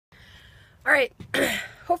All right,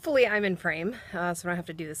 hopefully I'm in frame, so I don't have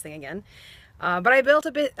to do this thing again. But I built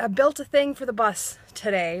a thing for the bus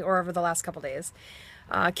today, or over the last couple days.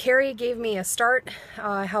 Carrie gave me a start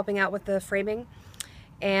helping out with the framing,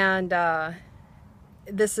 and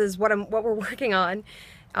this is what we're working on.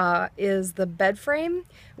 Is the bed frame,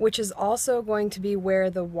 which is also going to be where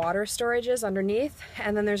the water storage is underneath,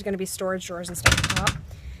 and then there's going to be storage drawers and stuff at the top.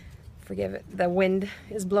 Forgive it, the wind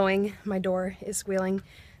is blowing, my door is squealing.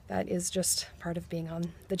 That is just part of being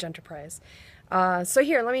on the Genterprise. So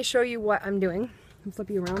here, let me show you what I'm doing. I'll flip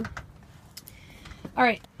you around. All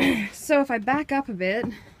right, so if I back up a bit,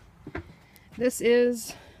 this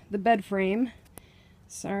is the bed frame.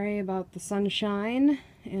 Sorry about the sunshine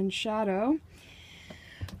and shadow.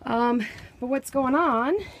 But what's going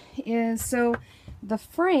on is, so the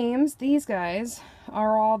frames, these guys,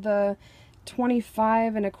 are all the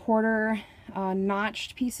 25 1/4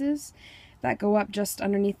 notched pieces that go up just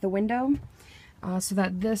underneath the window, so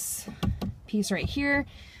that this piece right here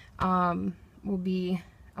will be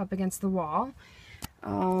up against the wall.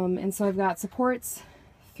 And so I've got supports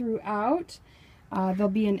throughout. There'll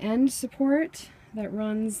be an end support that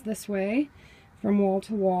runs this way from wall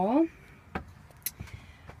to wall.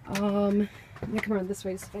 Let me come around this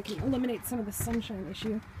way so I can eliminate some of the sunshine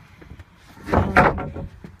issue.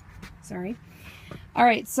 Sorry. All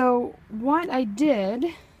right, so what I did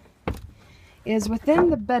is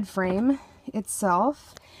within the bed frame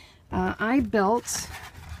itself, I built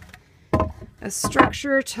a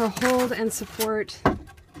structure to hold and support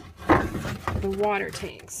the water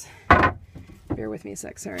tanks. Bear with me a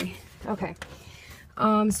sec, sorry. Okay.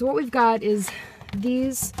 So what we've got is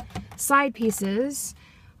these side pieces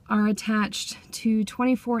are attached to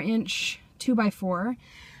 24-inch 2x4,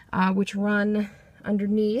 which run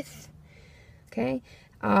underneath. Okay.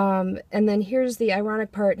 And then here's the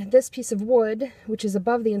ironic part. This piece of wood, which is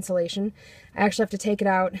above the insulation, I actually have to take it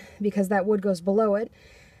out because that wood goes below it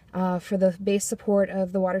for the base support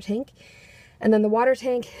of the water tank. And then the water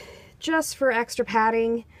tank, just for extra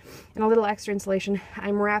padding and a little extra insulation,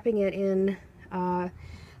 I'm wrapping it in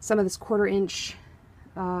some of this 1/4-inch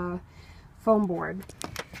foam board.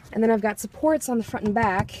 And then I've got supports on the front and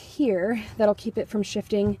back here that'll keep it from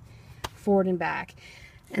shifting forward and back.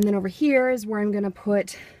 And then over here is where I'm going to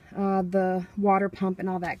put the water pump and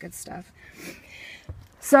all that good stuff.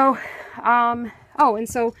 So, oh, and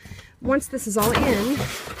so once this is all in,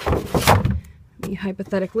 let me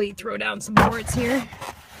hypothetically throw down some boards here.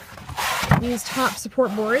 These top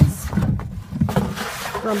support boards,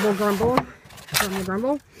 grumble, grumble, grumble,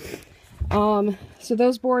 grumble. So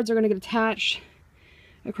those boards are going to get attached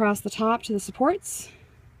across the top to the supports.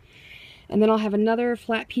 And then I'll have another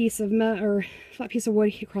flat piece of wood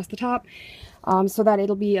across the top, so that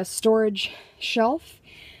it'll be a storage shelf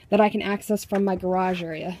that I can access from my garage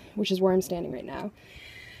area, which is where I'm standing right now.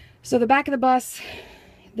 So the back of the bus,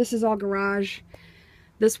 this is all garage.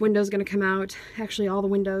 This window's going to come out. Actually, all the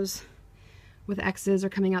windows with X's are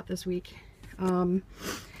coming out this week. And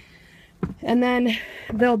then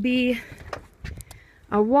there'll be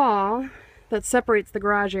a wall that separates the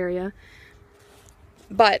garage area,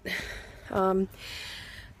 but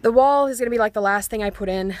the wall is going to be like the last thing I put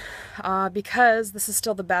in because this is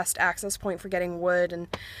still the best access point for getting wood and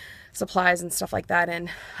supplies and stuff like that in.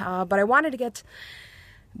 But I wanted to get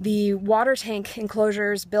the water tank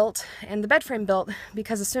enclosures built and the bed frame built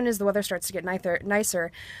because as soon as the weather starts to get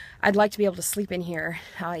nicer, I'd like to be able to sleep in here,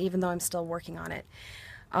 even though I'm still working on it.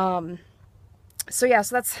 So yeah,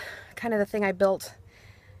 so that's kind of the thing I built.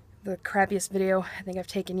 The crappiest video I think I've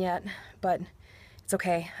taken yet, but it's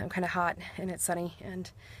okay. I'm kind of hot and it's sunny, and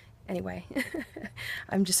anyway,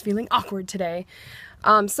 I'm just feeling awkward today.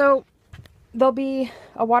 So there'll be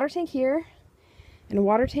a water tank here and a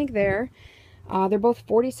water tank there. They're both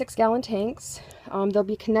 46-gallon tanks. They'll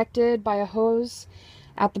be connected by a hose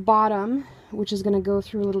at the bottom, which is going to go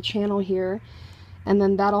through a little channel here, and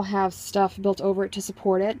then that'll have stuff built over it to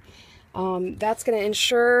support it. That's going to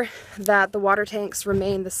ensure that the water tanks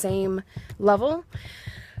remain the same level.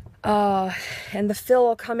 And the fill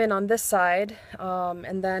will come in on this side,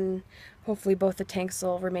 and then hopefully both the tanks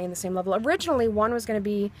will remain the same level. Originally, one was going to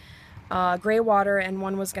be gray water and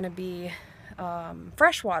one was going to be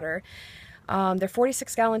fresh water. They're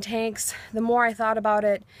 46-gallon tanks. The more I thought about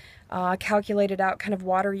it, calculated out kind of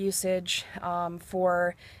water usage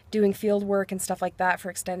for doing field work and stuff like that for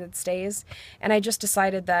extended stays, and I just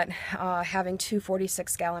decided that having two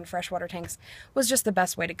 46-gallon freshwater tanks was just the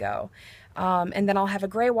best way to go. And then I'll have a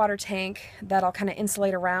gray water tank that I'll kind of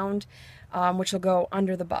insulate around, which will go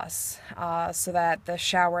under the bus so that the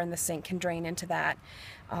shower and the sink can drain into that.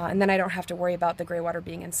 And then I don't have to worry about the gray water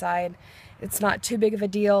being inside. it's not too big of a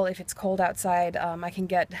deal if it's cold outside. I can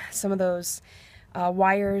get some of those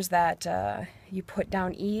wires that you put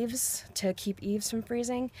down eaves to keep eaves from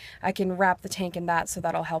freezing. I can wrap the tank in that, so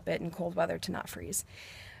that'll help it in cold weather to not freeze.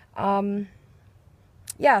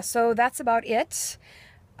 Yeah, so that's about it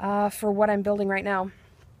for what I'm building right now.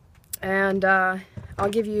 And I'll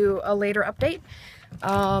give you a later update.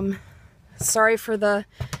 Sorry for the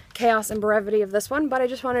chaos and brevity of this one, but I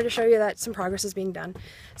just wanted to show you that some progress is being done.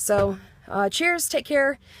 So cheers, take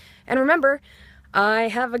care, and remember, I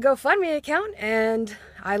have a GoFundMe account, and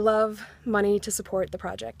I love money to support the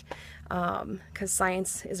project, because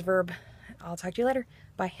science is a verb. I'll talk to you later.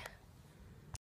 Bye.